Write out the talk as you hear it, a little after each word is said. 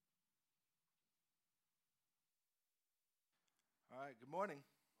right, good morning.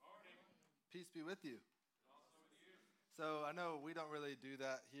 Morning. Peace be with you. Also with you. So I know we don't really do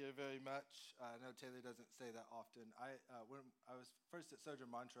that here very much. I know Taylor doesn't say that often. When I was first at Sojourn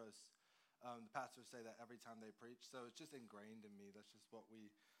Montrose, the pastors say that every time they preach. So it's just ingrained in me. That's just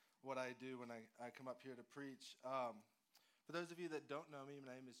what I do when I come up here to preach. For those of you that don't know me,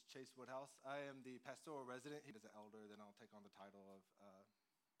 my name is Chase Woodhouse. I am the pastoral resident. As an elder, then I'll take on the title of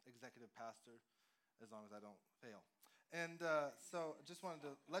executive pastor as long as I don't fail. And so I just wanted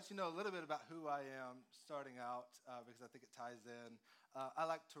to let you know a little bit about who I am starting out because I think it ties in. I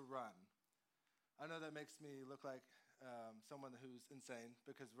like to run. I know that makes me look like someone who's insane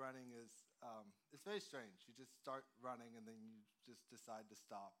because running is it's very strange. You just start running and then you just decide to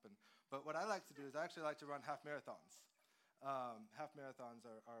stop. But what I like to do is I actually like to run half marathons. Half marathons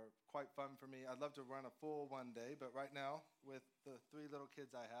are quite fun for me. I'd love to run a full one day, but right now with the 3 little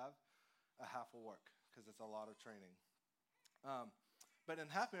kids I have, a half will work because it's a lot of training. But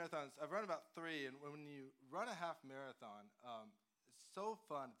in half marathons, I've run about 3, and when you run a half marathon, it's so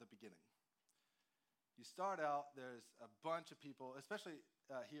fun at the beginning. You start out, there's a bunch of people, especially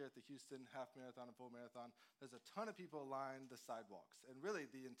here at the Houston half marathon and full marathon, there's a ton of people lined the sidewalks. And really,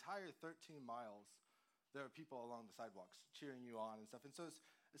 the entire 13 miles, there are people along the sidewalks cheering you on and stuff. And so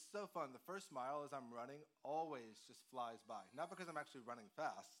it's so fun. The first mile as I'm running always just flies by. Not because I'm actually running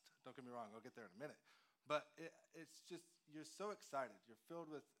fast. Don't get me wrong, I'll get there in a minute. But it's just, you're so excited. You're filled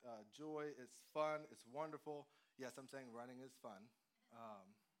with joy. It's fun. It's wonderful. Yes, I'm saying running is fun.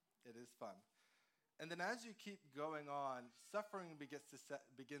 It is fun. And then as you keep going on, suffering begins to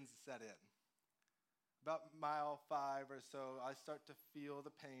set in. About mile 5 or so, I start to feel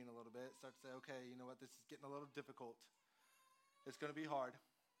the pain a little bit. Start to say, okay, you know what, this is getting a little difficult. It's going to be hard.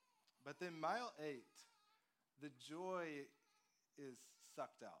 But then mile 8, the joy is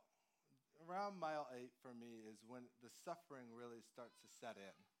sucked out. Around mile 8 for me is when the suffering really starts to set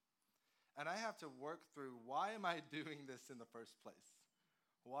in. And I have to work through, why am I doing this in the first place?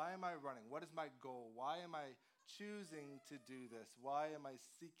 Why am I running? What is my goal? Why am I choosing to do this? Why am I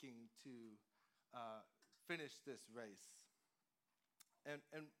seeking to finish this race?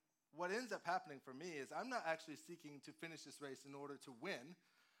 And what ends up happening for me is I'm not actually seeking to finish this race in order to win.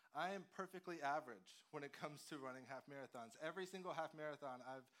 I am perfectly average when it comes to running half marathons. Every single half marathon,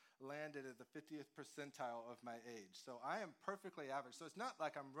 I've landed at the 50th percentile of my age. So I am perfectly average. So it's not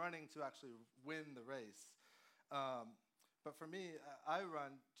like I'm running to actually win the race. But for me, I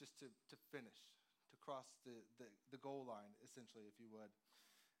run just to finish, to cross the goal line, essentially, if you would.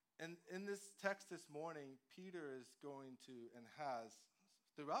 And in this text this morning, Peter is going to, and has,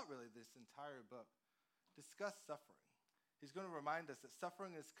 throughout really this entire book, discussed suffering. He's going to remind us that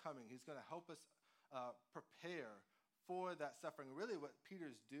suffering is coming. He's going to help us prepare for that suffering. Really what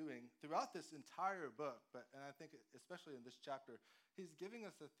Peter's doing throughout this entire book, and I think especially in this chapter, he's giving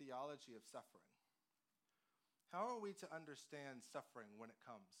us a theology of suffering. How are we to understand suffering when it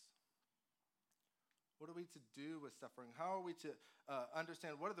comes? What are we to do with suffering? How are we to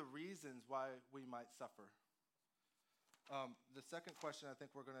understand what are the reasons why we might suffer? The second question I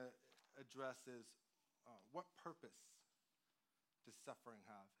think we're going to address is what purpose does suffering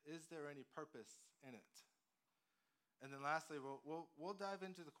have? Is there any purpose in it? And then lastly, we'll dive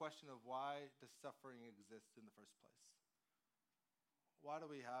into the question of why does suffering exist in the first place? Why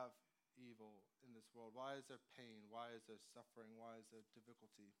do we have evil in this world? Why is there pain? Why is there suffering? Why is there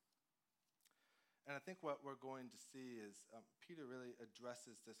difficulty? And I think what we're going to see is Peter really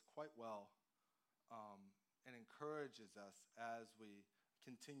addresses this quite well and encourages us as we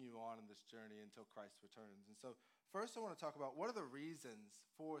continue on in this journey until Christ returns. And so first I want to talk about what are the reasons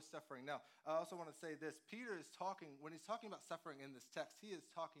for suffering. Now, I also want to say this. Peter is talking, when he's talking about suffering in this text, he is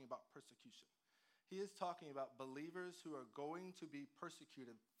talking about persecution. He is talking about believers who are going to be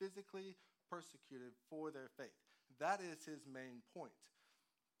persecuted, physically persecuted for their faith. That is his main point.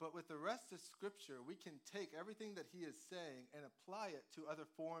 But with the rest of Scripture, we can take everything that he is saying and apply it to other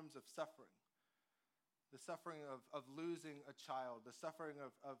forms of suffering. The suffering of losing a child, the suffering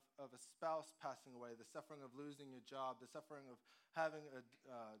of a spouse passing away, the suffering of losing your job, the suffering of having a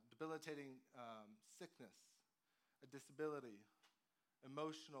debilitating sickness, a disability,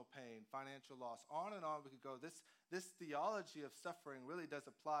 emotional pain, financial loss, on and on we could go. This theology of suffering really does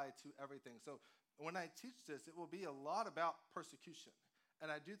apply to everything. So when I teach this, it will be a lot about persecution.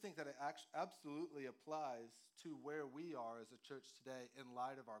 And I do think that it absolutely applies to where we are as a church today in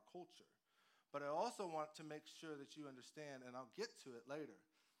light of our culture. But I also want to make sure that you understand, and I'll get to it later,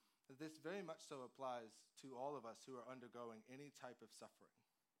 that this very much so applies to all of us who are undergoing any type of suffering.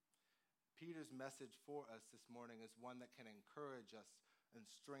 Peter's message for us this morning is one that can encourage us and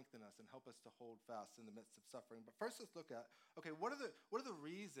strengthen us and help us to hold fast in the midst of suffering. But first, let's look at, okay, what are the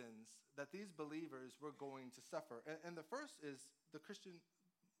reasons that these believers were going to suffer? And the first is the Christian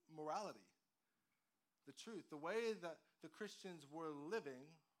morality, the truth. The way that the Christians were living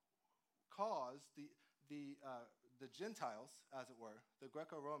caused the Gentiles, as it were, the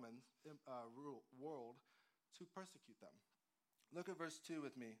Greco-Roman world, to persecute them. Look at verse 2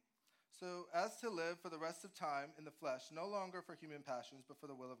 with me. So, as to live for the rest of time in the flesh, no longer for human passions, but for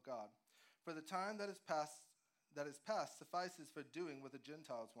the will of God. For the time that is past suffices for doing what the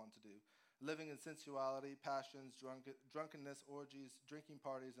Gentiles want to do, living in sensuality, passions, drunkenness, orgies, drinking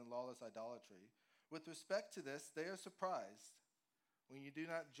parties, and lawless idolatry. With respect to this, they are surprised when you do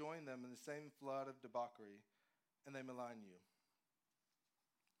not join them in the same flood of debauchery, and they malign you.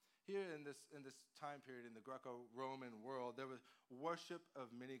 Here in this time period in the Greco-Roman world, there was worship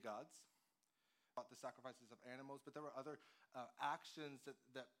of many gods, the sacrifices of animals, but there were other actions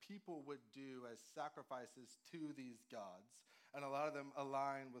that people would do as sacrifices to these gods. And a lot of them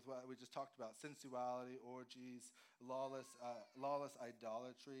align with what we just talked about: sensuality, orgies, lawless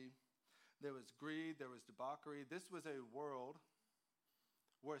idolatry. There was greed, there was debauchery. This was a world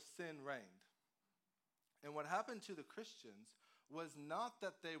where sin reigned. And what happened to the Christians was not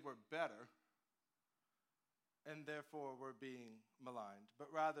that they were better and therefore were being maligned, but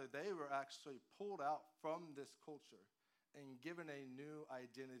rather they were actually pulled out from this culture and given a new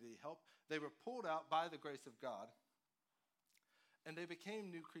identity. They were pulled out by the grace of God, and they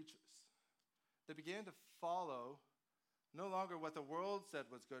became new creatures. They began to follow no longer what the world said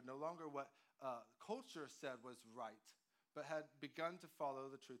was good, no longer what culture said was right, but had begun to follow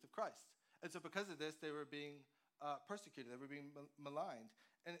the truth of Christ. And so because of this, they were being persecuted. They were being maligned.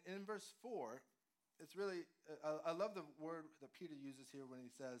 And in verse 4, it's really, I love the word that Peter uses here when he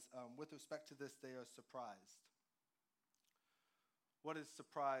says, with respect to this, they are surprised. What does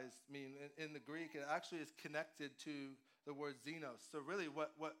surprised mean? In the Greek, it actually is connected to the word xenos. So really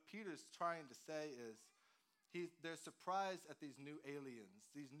what Peter's trying to say is they're surprised at these new aliens,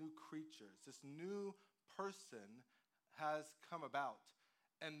 these new creatures. This new person has come about.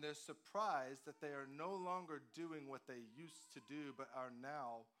 And they're surprised that they are no longer doing what they used to do, but are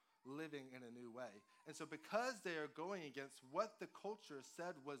now living in a new way. And so because they are going against what the culture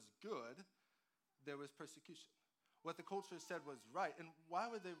said was good, there was persecution. What the culture said was right. And why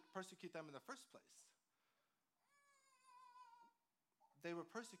would they persecute them in the first place? They were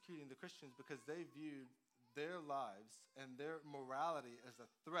persecuting the Christians because they viewed their lives and their morality as a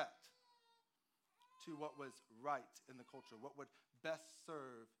threat to what was right in the culture, what would best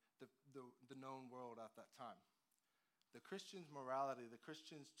serve the known world at that time. The Christian's morality, the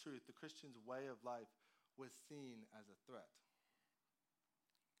Christian's truth, the Christian's way of life was seen as a threat.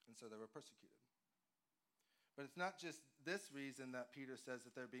 And so they were persecuted. But it's not just this reason that Peter says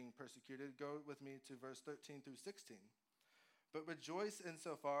that they're being persecuted. Go with me to verse 13 through 16. But rejoice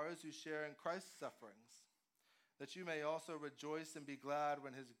insofar as you share in Christ's sufferings, that you may also rejoice and be glad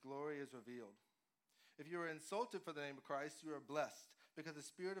when his glory is revealed. If you are insulted for the name of Christ, you are blessed, because the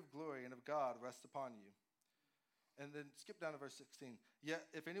Spirit of glory and of God rests upon you. And then skip down to verse 16. Yet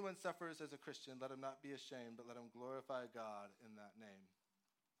if anyone suffers as a Christian, let him not be ashamed, but let him glorify God in that name.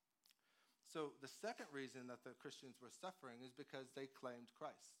 So the second reason that the Christians were suffering is because they claimed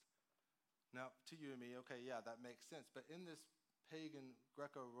Christ. Now, to you and me, okay, yeah, that makes sense. But in this pagan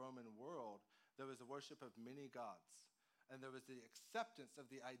Greco-Roman world, there was a worship of many gods. And there was the acceptance of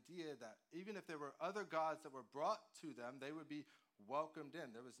the idea that even if there were other gods that were brought to them, they would be welcomed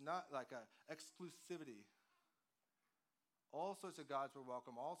in. There was not like an exclusivity. All sorts of gods were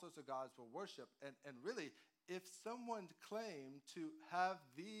welcome. All sorts of gods were worshiped. And really, if someone claimed to have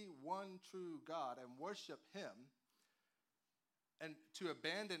the one true God and worship him, and to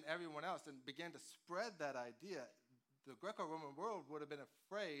abandon everyone else and began to spread that idea, the Greco-Roman world would have been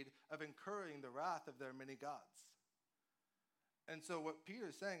afraid of incurring the wrath of their many gods. And so what Peter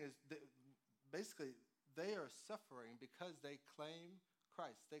is saying is that basically they are suffering because they claim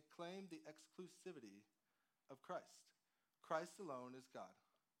Christ. They claim the exclusivity of Christ. Christ alone is God.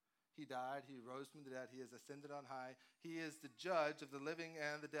 He died, he rose from the dead, he has ascended on high. He is the judge of the living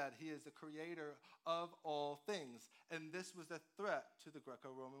and the dead. He is the creator of all things. And this was a threat to the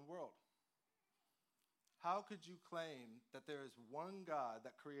Greco-Roman world. How could you claim that there is one God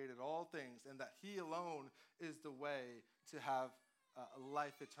that created all things and that he alone is the way to have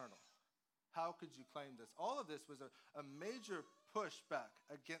life eternal? How could you claim this? All of this was a major pushback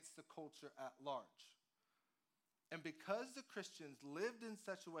against the culture at large. And because the Christians lived in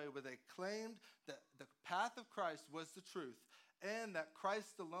such a way where they claimed that the path of Christ was the truth and that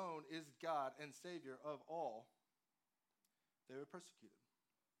Christ alone is God and Savior of all, they were persecuted.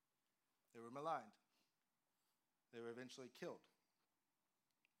 were maligned. They were eventually killed.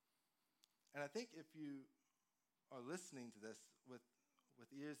 And I think if you are listening to this with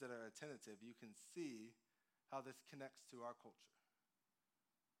ears that are attentive, you can see how this connects to our culture.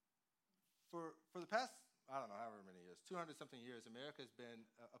 For the past, I don't know, however many years, 200-something years, America has been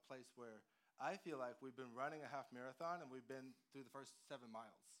a place where I feel like we've been running a half marathon and we've been through the first 7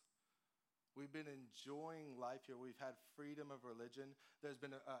 miles. We've been enjoying life here. We've had freedom of religion. There's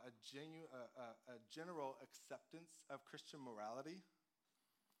been a general acceptance of Christian morality.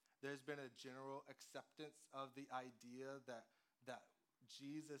 There's been a general acceptance of the idea that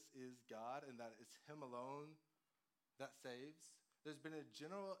Jesus is God and that it's him alone that saves. There's been a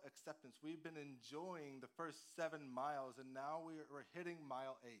general acceptance. We've been enjoying the first 7 miles, and now we're hitting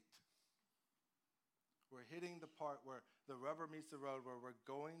mile 8. We're hitting the part where the rubber meets the road, where we're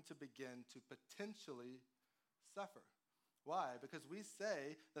going to begin to potentially suffer. Why? Because we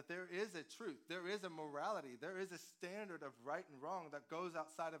say that there is a truth, there is a morality, there is a standard of right and wrong that goes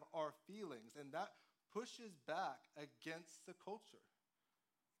outside of our feelings, and that pushes back against the culture.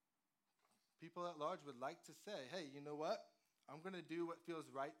 People at large would like to say, hey, you know what? I'm going to do what feels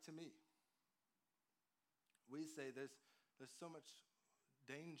right to me. We say there's so much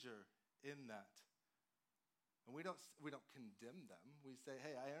danger in that. And we don't condemn them. We say,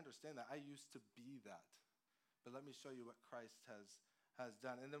 hey, I understand that. I used to be that. But let me show you what Christ has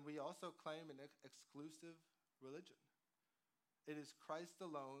done. And then we also claim an exclusive religion. It is Christ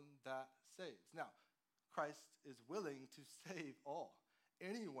alone that saves. Now, Christ is willing to save all.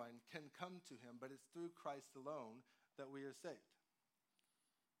 Anyone can come to him, but it's through Christ alone that we are saved.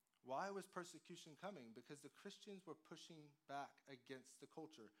 Why was persecution coming? Because the Christians were pushing back against the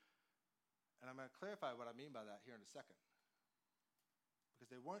culture. And I'm going to clarify what I mean by that here in a second. Because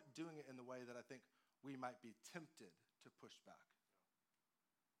they weren't doing it in the way that I think we might be tempted to push back.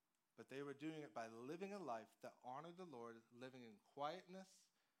 But they were doing it by living a life that honored the Lord, living in quietness,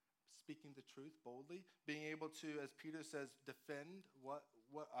 speaking the truth boldly, being able to, as Peter says, defend what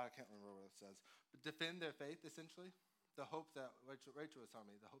I can't remember what it says, but defend their faith, essentially. The hope that, Rachel was telling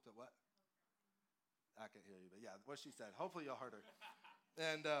me, the hope that what? I can't hear you, but yeah, what she said. Hopefully y'all heard her.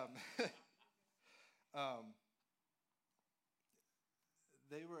 And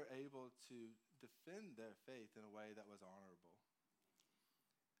they were able to defend their faith in a way that was honorable.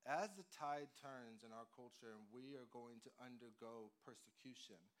 As the tide turns in our culture and we are going to undergo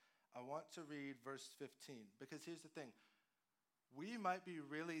persecution, I want to read verse 15, because here's the thing. We might be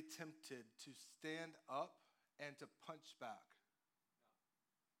really tempted to stand up and to punch back.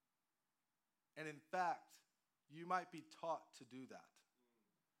 And in fact, you might be taught to do that.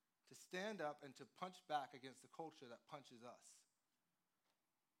 To stand up and to punch back against the culture that punches us.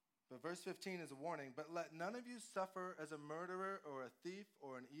 But verse 15 is a warning. But let none of you suffer as a murderer or a thief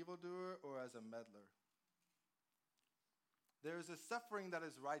or an evildoer or as a meddler. There is a suffering that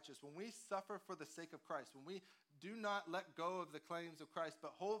is righteous. When we suffer for the sake of Christ, when we do not let go of the claims of Christ,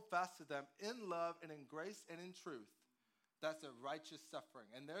 but hold fast to them in love and in grace and in truth, that's a righteous suffering.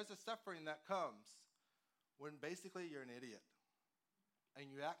 And there's a suffering that comes when basically you're an idiot. And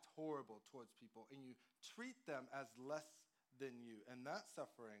you act horrible towards people, and you treat them as less than you. And that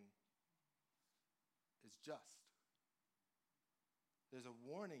suffering is just. There's a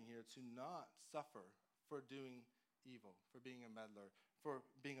warning here to not suffer for doing evil, for being a meddler, for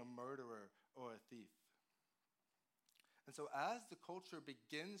being a murderer or a thief. And so as the culture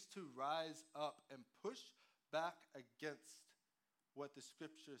begins to rise up and push back against what the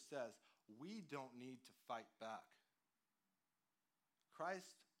scripture says, we don't need to fight back.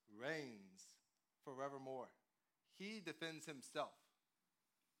 Christ reigns forevermore. He defends himself.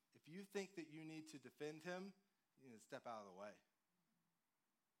 If you think that you need to defend him, you need to step out of the way.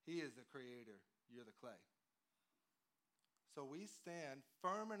 He is the creator. You're the clay. So we stand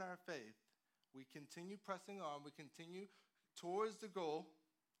firm in our faith. We continue pressing on. We continue towards the goal.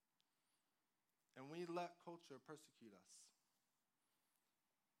 And we let culture persecute us.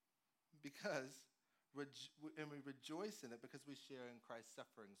 And we rejoice in it because we share in Christ's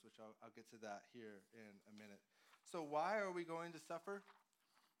sufferings, which I'll get to that here in a minute. So why are we going to suffer?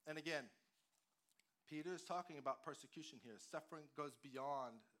 And again, Peter is talking about persecution here. Suffering goes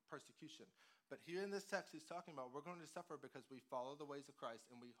beyond persecution. But here in this text, he's talking about we're going to suffer because we follow the ways of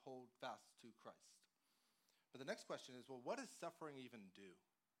Christ and we hold fast to Christ. But the next question is, well, what does suffering even do?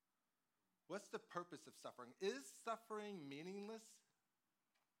 What's the purpose of suffering? Is suffering meaningless?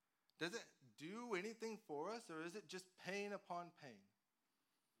 Does it do anything for us, or is it just pain upon pain?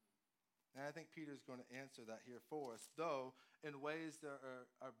 And I think Peter's going to answer that here for us, though in ways that are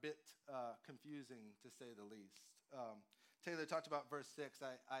a bit confusing, to say the least. Taylor talked about verse 6.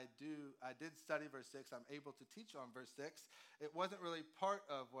 I did study verse 6. I'm able to teach on verse 6. It wasn't really part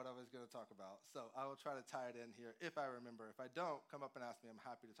of what I was going to talk about, so I will try to tie it in here if I remember. If I don't, come up and ask me. I'm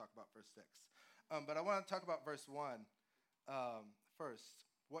happy to talk about verse 6. But I want to talk about verse 1 first.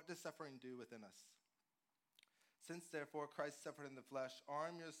 What does suffering do within us? Since, therefore, Christ suffered in the flesh,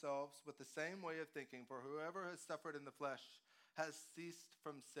 arm yourselves with the same way of thinking, for whoever has suffered in the flesh has ceased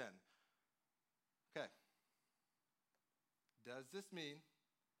from sin. Okay. Does this mean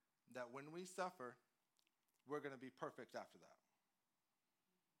that when we suffer, we're going to be perfect after that?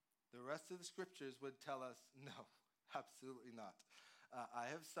 The rest of the scriptures would tell us, no, absolutely not.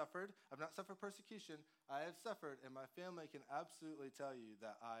 I have suffered. I've not suffered persecution. I have suffered, and my family can absolutely tell you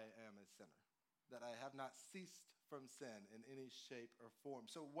that I am a sinner, that I have not ceased from sin in any shape or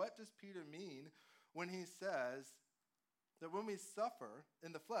form. So what does Peter mean when he says that when we suffer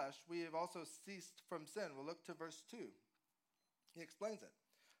in the flesh, we have also ceased from sin? We'll look to verse 2. He explains it.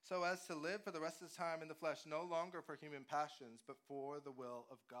 So as to live for the rest of the time in the flesh, no longer for human passions, but for the will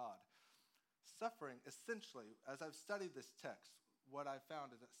of God. Suffering essentially, as I've studied this text, what I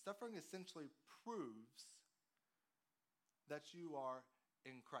found is that suffering essentially proves that you are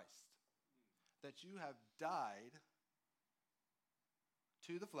in Christ, that you have died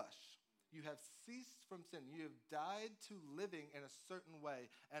to the flesh. You have ceased from sin. You have died to living in a certain way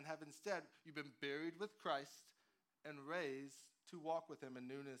and have instead, you've been buried with Christ and raised to walk with him in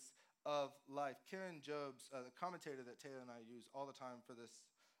newness of life. Karen Jobes, the commentator that Taylor and I use all the time for this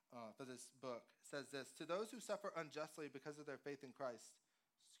book, says this: to those who suffer unjustly because of their faith in Christ,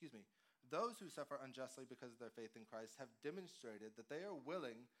 those who suffer unjustly because of their faith in Christ have demonstrated that they are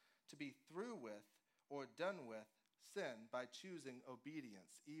willing to be through with or done with sin by choosing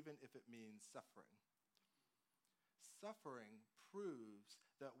obedience, even if it means suffering. Suffering proves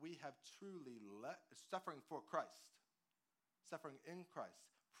that we have truly suffering for Christ. Suffering in Christ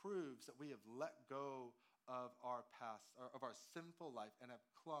proves that we have let go of our past, or of our sinful life, and have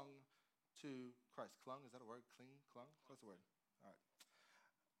clung to Christ. Clung, is that a word? Cling? Clung? What's the word? All right.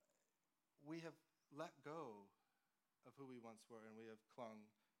 We have let go of who we once were, and we have clung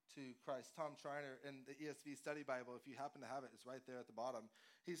to Christ. Tom Schreiner in the ESV Study Bible, if you happen to have it, it's right there at the bottom.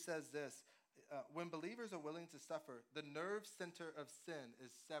 He says this: when believers are willing to suffer, the nerve center of sin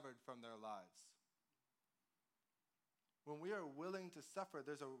is severed from their lives. When we are willing to suffer,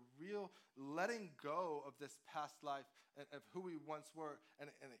 there's a real letting go of this past life and of who we once were, and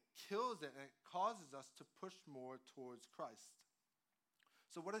it kills it, and it causes us to push more towards Christ.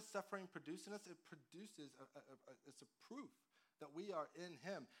 So what does suffering produce in us? It produces, it's a proof that we are in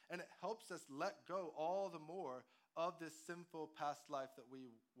him, and it helps us let go all the more of this sinful past life that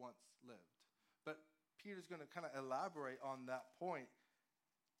we once lived. But Peter's going to kind of elaborate on that point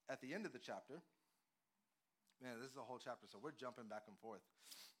at the end of the chapter. Man, this is a whole chapter, so we're jumping back and forth.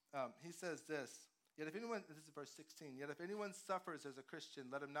 He says this: yet if anyone, this is verse 16, yet if anyone suffers as a Christian,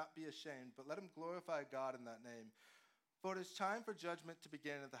 let him not be ashamed, but let him glorify God in that name. For it is time for judgment to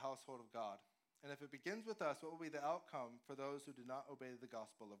begin at the household of God. And if it begins with us, what will be the outcome for those who do not obey the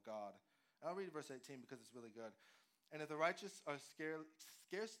gospel of God? And I'll read verse 18 because it's really good. And if the righteous are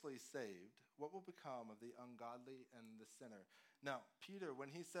scarcely saved, what will become of the ungodly and the sinner? Now, Peter, when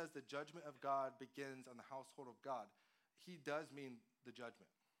he says the judgment of God begins on the household of God, he does mean the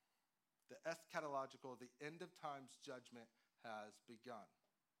judgment. The eschatological, the end of times judgment has begun.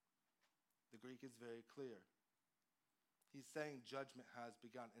 The Greek is very clear. He's saying judgment has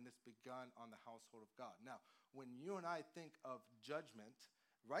begun, and it's begun on the household of God. Now, when you and I think of judgment,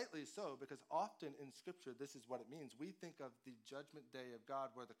 rightly so, because often in Scripture this is what it means. We think of the judgment day of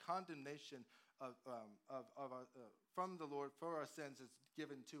God, where the condemnation from the Lord for our sins is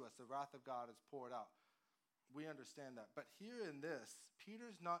given to us. The wrath of God is poured out. We understand that. But here in this,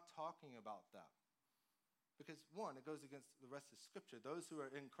 Peter's not talking about that. Because one, it goes against the rest of Scripture. Those who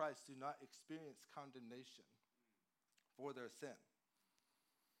are in Christ do not experience condemnation for their sin.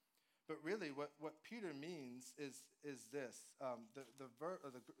 But really, what Peter means is this.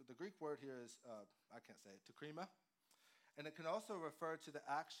 The Greek word here is, I can't say it, tokrima. And it can also refer to the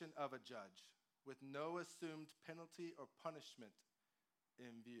action of a judge with no assumed penalty or punishment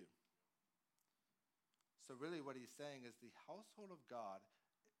in view. So really what he's saying is the household of God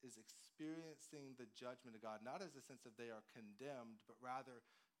is experiencing the judgment of God, not as a sense of they are condemned, but rather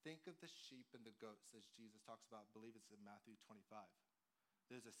think of the sheep and the goats, as Jesus talks about. I believe it's in Matthew 25.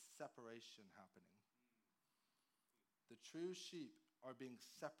 There's a separation happening. The true sheep are being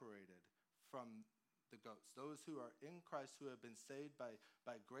separated from the goats. Those who are in Christ, who have been saved by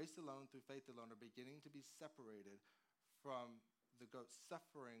grace alone, through faith alone, are beginning to be separated from the goats,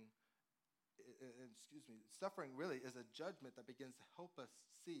 suffering suffering really is a judgment that begins to help us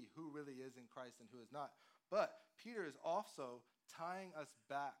see who really is in Christ and who is not. But Peter is also tying us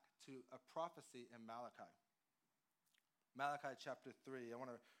back to a prophecy in Malachi. Malachi chapter 3. I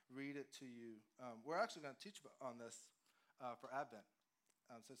want to read it to you. We're actually going to teach on this for Advent.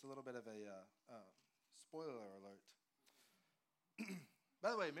 So it's a little bit of a spoiler alert.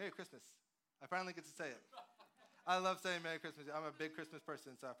 By the way, Merry Christmas. I finally get to say it. I love saying Merry Christmas. I'm a big Christmas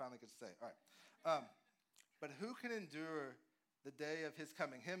person, so I finally get to say it. All right. But who can endure the day of his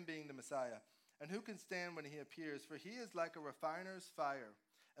coming, him being the Messiah? And who can stand when he appears? For he is like a refiner's fire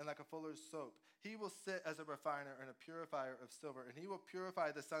and like a fuller's soap. He will sit as a refiner and a purifier of silver, and he will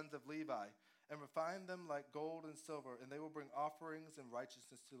purify the sons of Levi and refine them like gold and silver, and they will bring offerings in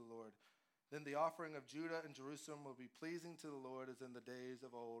righteousness to the Lord. Then the offering of Judah and Jerusalem will be pleasing to the Lord as in the days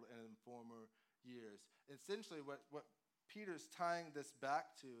of old and in former years. Essentially, what Peter's tying this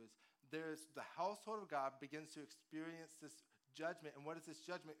back to is there's the household of God begins to experience this judgment. And what is this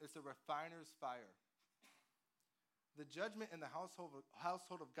judgment? It's a refiner's fire. The judgment in the household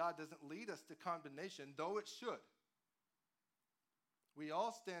of God doesn't lead us to condemnation, though it should. We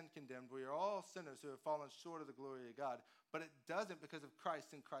all stand condemned. We are all sinners who have fallen short of the glory of God. But it doesn't because of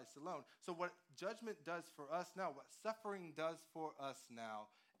Christ and Christ alone. So what judgment does for us now, what suffering does for us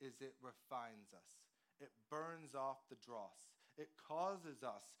now, is it refines us. It burns off the dross. It causes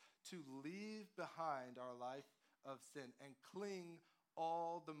us to leave behind our life of sin and cling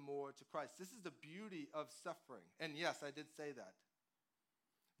all the more to Christ. This is the beauty of suffering. And yes, I did say that.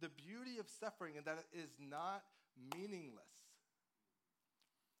 The beauty of suffering is that it is not meaningless.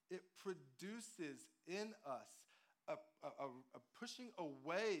 It produces in us a pushing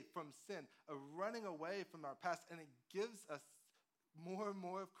away from sin, a running away from our past, and it gives us more and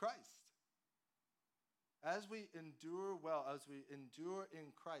more of Christ. As we endure well, as we endure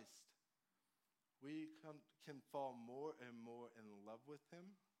in Christ, we can fall more and more in love with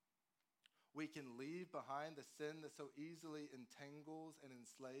him. We can leave behind the sin that so easily entangles and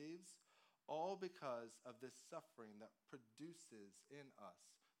enslaves, all because of this suffering that produces in us,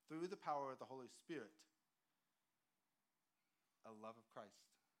 through the power of the Holy Spirit, a love of Christ.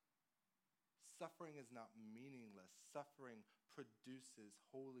 Suffering is not meaningless. Suffering produces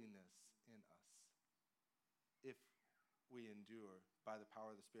holiness in us if we endure by the power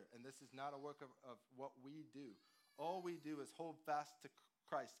of the Spirit. And this is not a work of what we do. All we do is hold fast to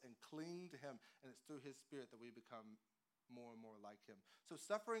Christ and cling to him, and it's through his Spirit that we become more and more like him. So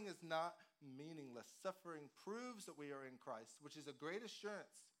suffering is not meaningless. Suffering proves that we are in Christ, which is a great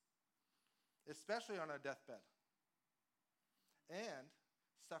assurance, especially on our deathbed. And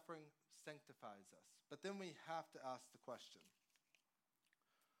suffering sanctifies us. But then we have to ask the question,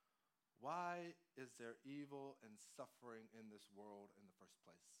 why is there evil and suffering in this world in the first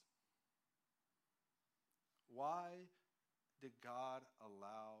place? Why did God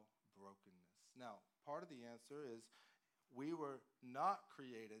allow brokenness? Now, part of the answer is we were not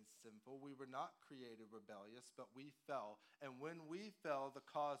created sinful. We were not created rebellious, but we fell. And when we fell, the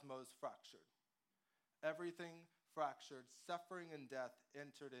cosmos fractured. Everything fractured. Suffering and death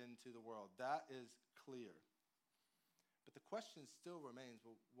entered into the world. That is clear. But the question still remains,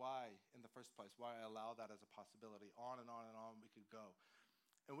 well, why in the first place? Why allow that as a possibility? On and on and on we could go.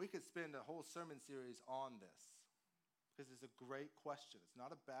 And we could spend a whole sermon series on this because it's a great question. It's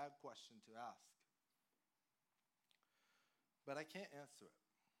not a bad question to ask. But I can't answer it.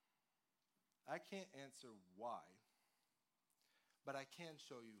 I can't answer why, but I can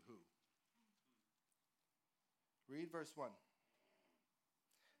show you who. Read verse 1.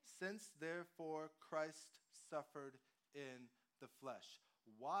 Since therefore Christ suffered in the flesh.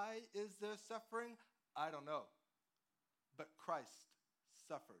 Why is there suffering? I don't know. But Christ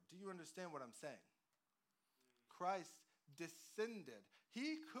suffered. Do you understand what I'm saying? Christ descended.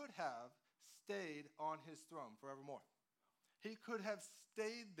 He could have stayed on his throne forevermore. He could have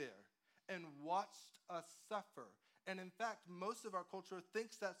stayed there and watched us suffer. And in fact, most of our culture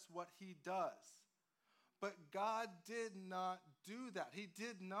thinks that's what he does. But God did not do that. He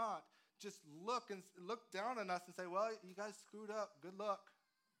did not just look down on us and say, well, you guys screwed up. Good luck.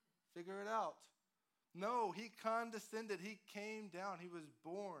 Figure it out. No, he condescended. He came down. He was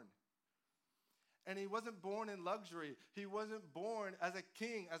born. And he wasn't born in luxury. He wasn't born as a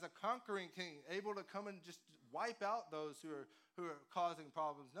king, as a conquering king, able to come and just wipe out those who are causing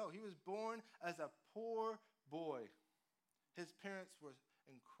problems. No, he was born as a poor boy. His parents were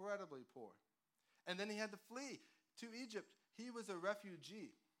incredibly poor. And then he had to flee to Egypt. He was a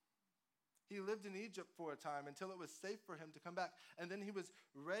refugee. He lived in Egypt for a time until it was safe for him to come back. And then he was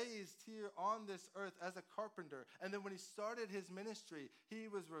raised here on this earth as a carpenter. And then when he started his ministry, he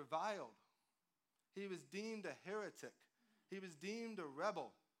was reviled. He was deemed a heretic. He was deemed a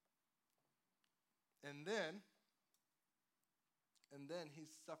rebel. And then he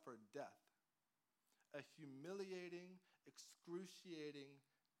suffered death, a humiliating, excruciating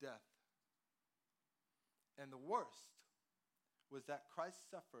death. And the worst was that Christ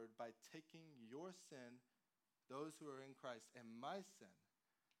suffered by taking your sin, those who are in Christ, and my sin,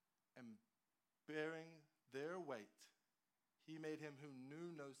 and bearing their weight. He made him who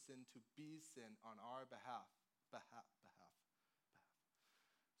knew no sin to be sin on our behalf. Sorry,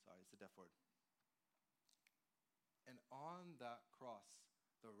 it's a deaf word. And on that cross,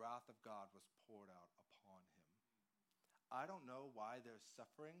 the wrath of God was poured out upon him. I don't know why there's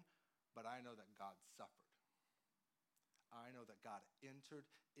suffering, but I know that God suffered. I know that God entered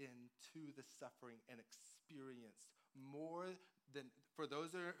into the suffering and experienced more than, for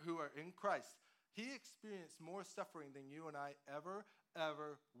those who are in Christ, he experienced more suffering than you and I ever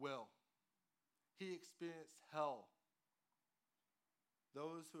will. He experienced hell.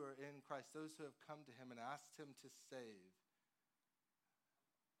 Those who are in Christ, those who have come to him and asked him to save,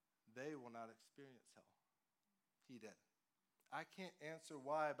 they will not experience hell. He did. I can't answer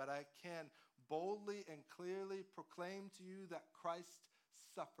why, but I can boldly and clearly proclaim to you that Christ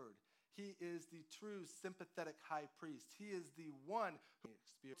suffered. He is the true sympathetic high priest. He is the one who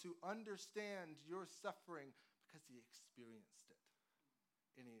experienced to understand your suffering because he experienced it.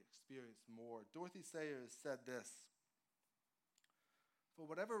 And he experienced more. Dorothy Sayers said this: for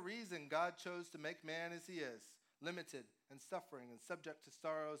whatever reason, God chose to make man as he is, limited and suffering and subject to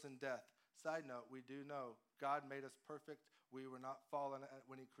sorrows and death. Side note, we do know God made us perfect. We were not fallen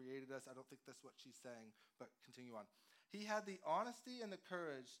when he created us. I don't think that's what she's saying, but continue on. He had the honesty and the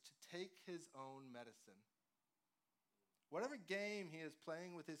courage to take his own medicine. Whatever game he is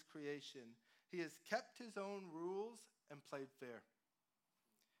playing with his creation, he has kept his own rules and played fair.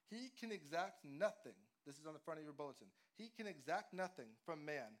 He can exact nothing. This is on the front of your bulletin. He can exact nothing from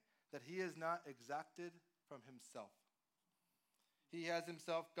man that he has not exacted from himself. He has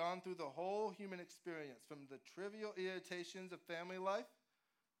himself gone through the whole human experience, from the trivial irritations of family life.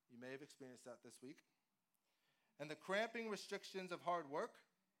 You may have experienced that this week. And the cramping restrictions of hard work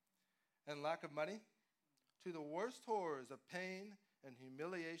and lack of money, to the worst horrors of pain and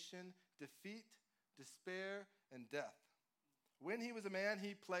humiliation, defeat, despair, and death. When he was a man,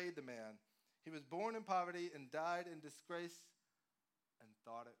 he played the man. He was born in poverty and died in disgrace and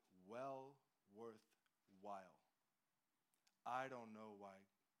thought it well worthwhile. I don't know why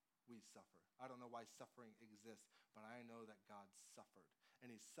we suffer. I don't know why suffering exists, but I know that God suffered. And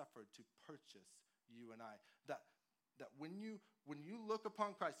he suffered to purchase you and I. That when you look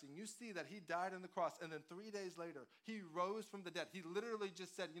upon Christ and you see that he died on the cross, and then 3 days later, he rose from the dead. He literally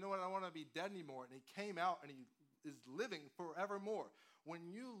just said, you know what, I don't want to be dead anymore. And he came out and he is living forevermore.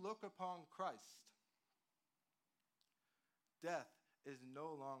 When you look upon Christ, death is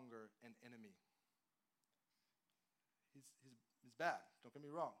no longer an enemy. He's bad, don't get me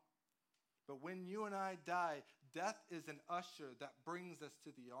wrong. But when you and I die, death is an usher that brings us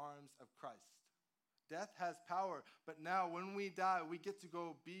to the arms of Christ. Death has power, but now when we die, we get to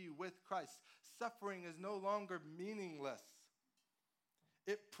go be with Christ. Suffering is no longer meaningless.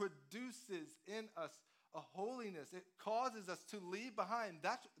 It produces in us a holiness. It causes us to leave behind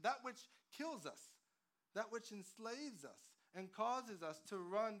that which kills us, that which enslaves us, and causes us to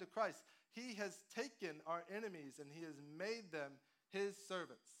run to Christ. He has taken our enemies and he has made them his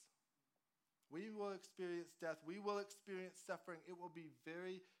servants. We will experience death. We will experience suffering. It will be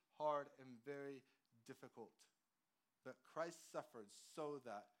very hard and very difficult. But Christ suffered so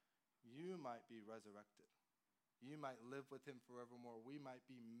that you might be resurrected. You might live with him forevermore. We might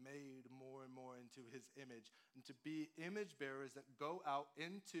be made more and more into his image, and to be image bearers that go out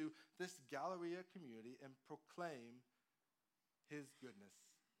into this Galleria community and proclaim his goodness,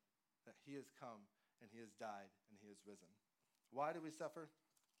 that he has come and he has died and he has risen. Why do we suffer?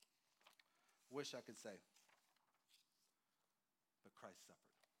 Wish I could say. But Christ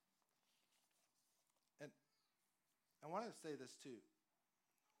suffered. And I want to say this too.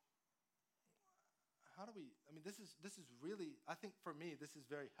 This is really, I think for me, this is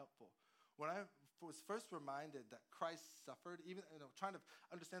very helpful. When I was first reminded that Christ suffered, even trying to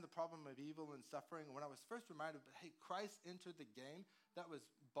understand the problem of evil and suffering, when I was first reminded that, hey, Christ entered the game, that was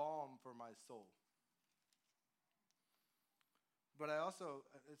balm for my soul. But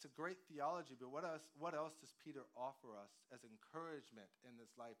it's a great theology, but what else does Peter offer us as encouragement in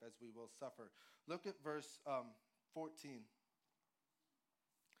this life as we will suffer? Look at verse 14.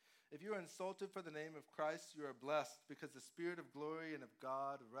 If you are insulted for the name of Christ, you are blessed because the Spirit of glory and of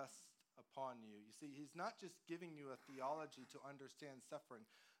God rests upon you. You see, he's not just giving you a theology to understand suffering.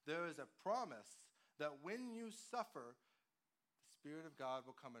 There is a promise that when you suffer, the Spirit of God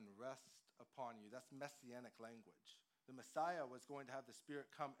will come and rest upon you. That's messianic language. The Messiah was going to have the Spirit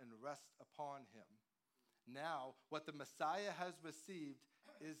come and rest upon him. Now, what the Messiah has received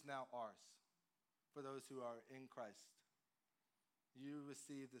is now ours for those who are in Christ. You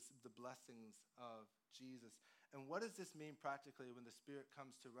receive the blessings of Jesus. And what does this mean practically when the Spirit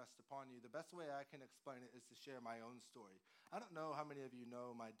comes to rest upon you? The best way I can explain it is to share my own story. I don't know how many of you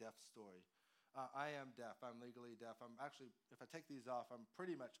know my deaf story. I am deaf. I'm legally deaf. I'm actually, if I take these off, I'm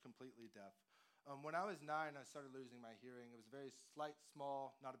pretty much completely deaf. When I was 9, I started losing my hearing. It was very slight,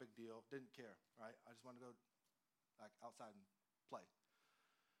 small, not a big deal. Didn't care, right? I just wanted to go outside and play.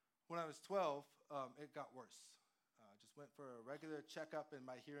 When I was 12, it got worse. Just went for a regular checkup, and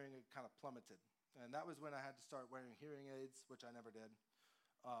my hearing kind of plummeted. And that was when I had to start wearing hearing aids, which I never did.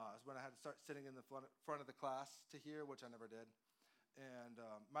 It was when I had to start sitting in the front of the class to hear, which I never did. And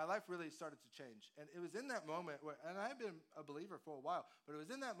my life really started to change. And it was in that moment where, and I've been a believer for a while, but it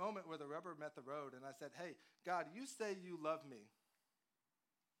was in that moment where the rubber met the road, and I said, hey, God, you say you love me.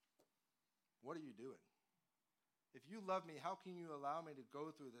 What are you doing? If you love me, how can you allow me to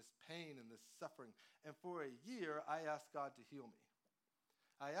go through this pain and this suffering? And for a year, I asked God to heal me.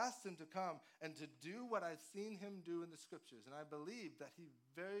 I asked him to come and to do what I've seen him do in the scriptures, and I believe that he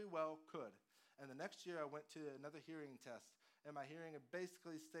very well could. And the next year, I went to another hearing test, and my hearing had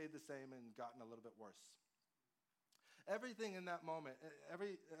basically stayed the same and gotten a little bit worse. Everything in that moment,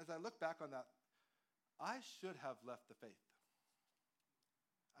 as I look back on that, I should have left the faith.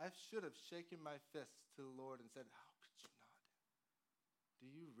 I should have shaken my fist to the Lord and said, how could you not? Do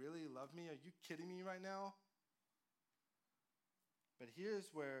you really love me? Are you kidding me right now? But here's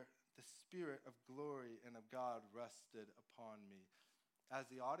where the Spirit of glory and of God rested upon me. As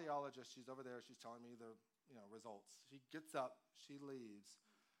the audiologist, she's over there, she's telling me the results. She gets up, she leaves.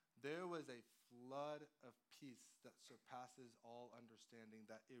 There was a flood of peace that surpasses all understanding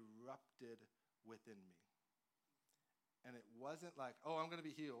that erupted within me. And it wasn't like, oh, I'm going to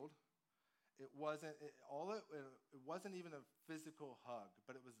be healed. It wasn't even a physical hug,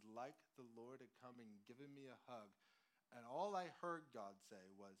 but it was like the Lord had come and given me a hug. And all I heard God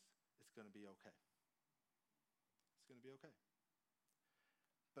say was, it's going to be okay. It's going to be okay.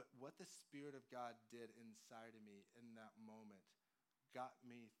 But what the Spirit of God did inside of me in that moment got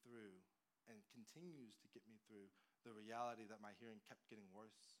me through and continues to get me through the reality that my hearing kept getting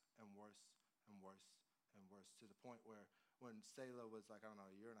worse and worse and worse and worse, to the point where when Selah was like, I don't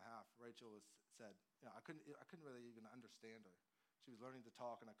know, a year and a half, Rachel said, I couldn't really even understand her. She was learning to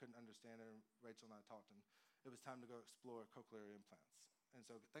talk, and I couldn't understand her. Rachel and I talked, and it was time to go explore cochlear implants. And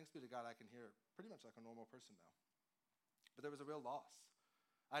so thanks be to God, I can hear pretty much like a normal person now. But there was a real loss.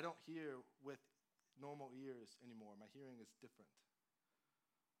 I don't hear with normal ears anymore. My hearing is different.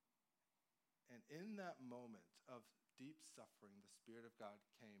 And in that moment of deep suffering, the Spirit of God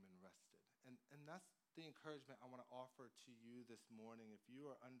came and rested. And that's the encouragement I want to offer to you this morning. If you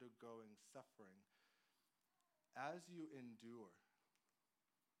are undergoing suffering, as you endure,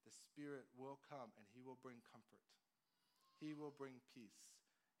 the Spirit will come and he will bring comfort. He will bring peace.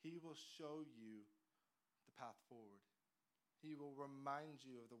 He will show you the path forward. He will remind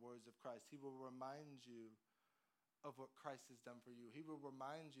you of the words of Christ. He will remind you of what Christ has done for you. He will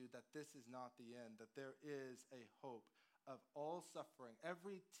remind you that this is not the end, that there is a hope of all suffering.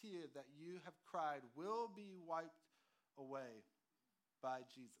 Every tear that you have cried will be wiped away by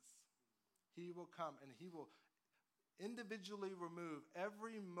Jesus. He will come and he will individually remove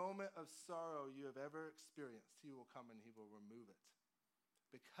every moment of sorrow you have ever experienced. He will come and he will remove it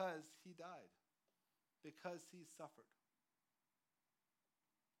because he died, because he suffered.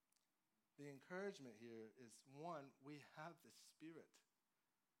 The encouragement here is, one, we have the Spirit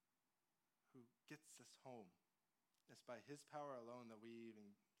who gets us home. It's by his power alone that we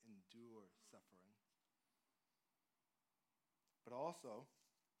even endure suffering. But also,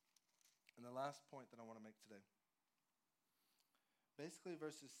 and the last point that I want to make today, basically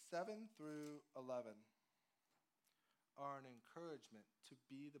verses 7 through 11 are an encouragement to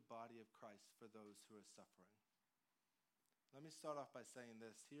be the body of Christ for those who are suffering. Let me start off by saying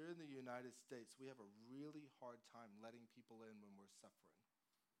this. Here in the United States, we have a really hard time letting people in when we're suffering.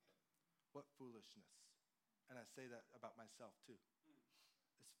 What foolishness. And I say that about myself too.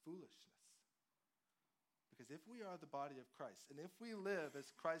 It's foolishness. Because if we are the body of Christ, and if we live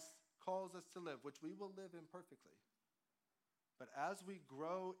as Christ calls us to live, which we will live imperfectly, but as we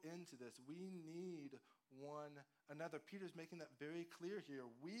grow into this, we need one another. Peter's making that very clear here.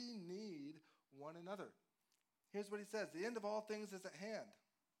 We need one another. Here's what he says. The end of all things is at hand.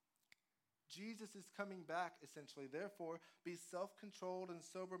 Jesus is coming back, essentially. Therefore, be self-controlled and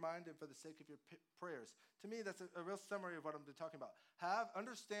sober-minded for the sake of your prayers. To me, that's a real summary of what I'm talking about.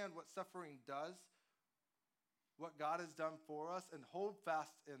 Understand what suffering does, what God has done for us, and hold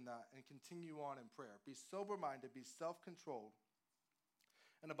fast in that and continue on in prayer. Be sober-minded, be self-controlled.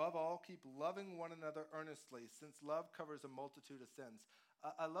 And above all, keep loving one another earnestly, since love covers a multitude of sins.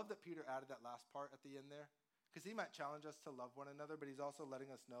 I love that Peter added that last part at the end there, because he might challenge us to love one another, but he's also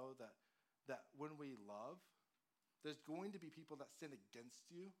letting us know that when we love, there's going to be people that sin against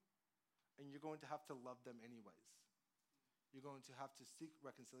you, and you're going to have to love them anyways. You're going to have to seek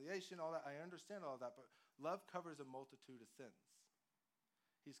reconciliation, all that. I understand all that, but love covers a multitude of sins.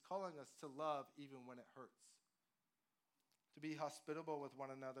 He's calling us to love even when it hurts. To be hospitable with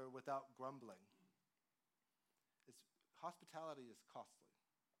one another without grumbling. Hospitality is costly.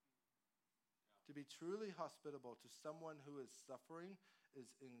 To be truly hospitable to someone who is suffering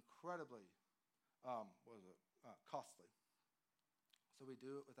is incredibly costly. So we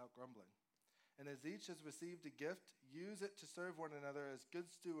do it without grumbling. And as each has received a gift, use it to serve one another as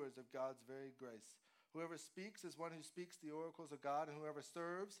good stewards of God's very grace. Whoever speaks is one who speaks the oracles of God, and whoever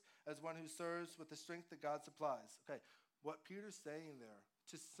serves as one who serves with the strength that God supplies. Okay, what Peter's saying there,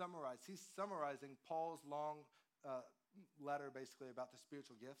 to summarize, he's summarizing Paul's long letter basically about the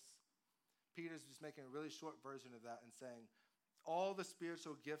spiritual gifts. Peter's just making a really short version of that and saying, all the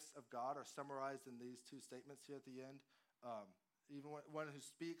spiritual gifts of God are summarized in these two statements here at the end. Even one who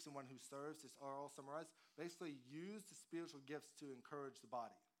speaks and one who serves are all summarized. Basically, use the spiritual gifts to encourage the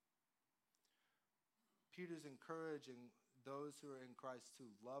body. Peter's encouraging those who are in Christ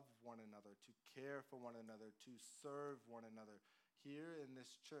to love one another, to care for one another, to serve one another. Here in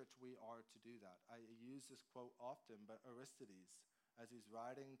this church, we are to do that. I use this quote often, but Aristides, as he's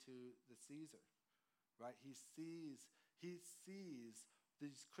writing to the Caesar, right? He sees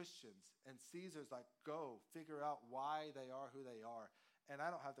these Christians, and Caesar's like, go, figure out why they are who they are. And I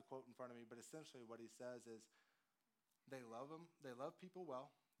don't have the quote in front of me, but essentially what he says is, they love them, they love people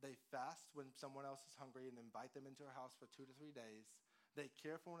well, they fast when someone else is hungry and invite them into a house for 2 to 3 days, they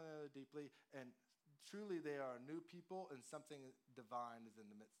care for one another deeply, and truly they are new people, and something divine is in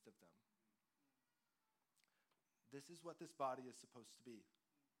the midst of them. This is what this body is supposed to be.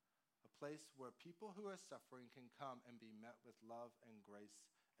 A place where people who are suffering can come and be met with love and grace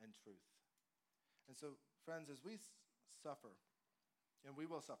and truth. And so, friends, as we suffer, and we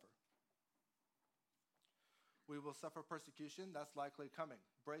will suffer persecution. That's likely coming.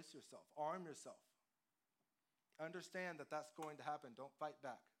 Brace yourself. Arm yourself. Understand that that's going to happen. Don't fight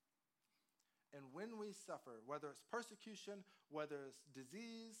back. And when we suffer, whether it's persecution, whether it's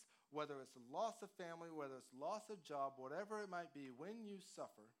disease, whether it's loss of family, whether it's loss of job, whatever it might be, when you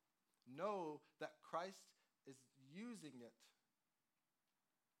suffer, know that Christ is using it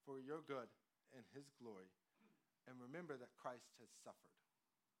for your good and his glory. And remember that Christ has suffered.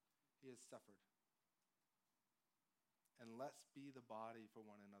 He has suffered. And let's be the body for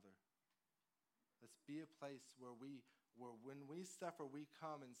one another. Let's be a place where when we suffer, we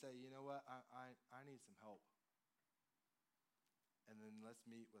come and say, you know what, I need some help. And then let's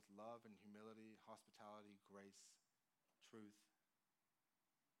meet with love and humility, hospitality, grace, truth.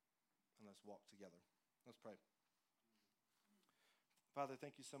 And let's walk together. Let's pray. Father,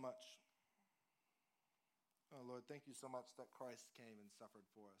 thank you so much. Oh, Lord, thank you so much that Christ came and suffered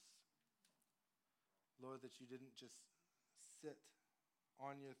for us. Lord, that you didn't just sit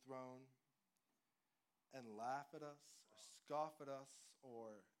on your throne and laugh at us or scoff at us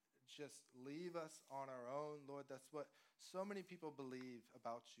or just leave us on our own. Lord, that's what so many people believe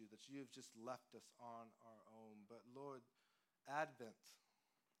about you, that you have just left us on our own. But Lord, Advent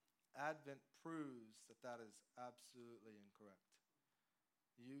proves that that is absolutely incorrect.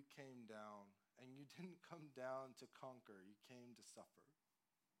 You came down, and you didn't come down to conquer. You came to suffer.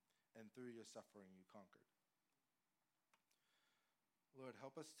 And through your suffering, you conquered. Lord,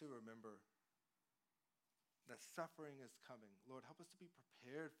 help us to remember that suffering is coming. Lord, help us to be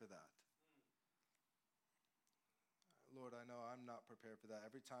prepared for that. Lord, I know I'm not prepared for that.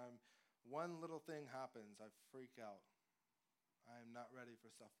 Every time one little thing happens, I freak out. I am not ready for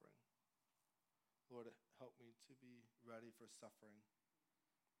suffering. Lord, help me to be ready for suffering.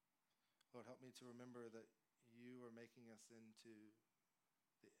 Lord, help me to remember that you are making us into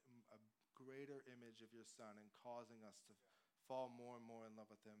a greater image of your Son and causing us to fall more and more in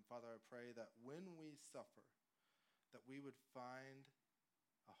love with him. Father, I pray that when we suffer, that we would find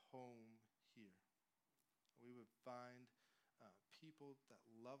a home here. We would find people that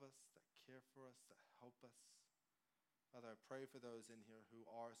love us, that care for us, that help us. Father, I pray for those in here who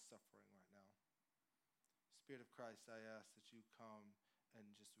are suffering right now. Spirit of Christ, I ask that you come and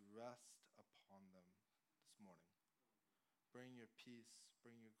just rest upon them this morning. Bring your peace,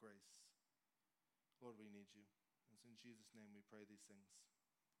 bring your grace. Lord, we need you. It's in Jesus' name we pray these things.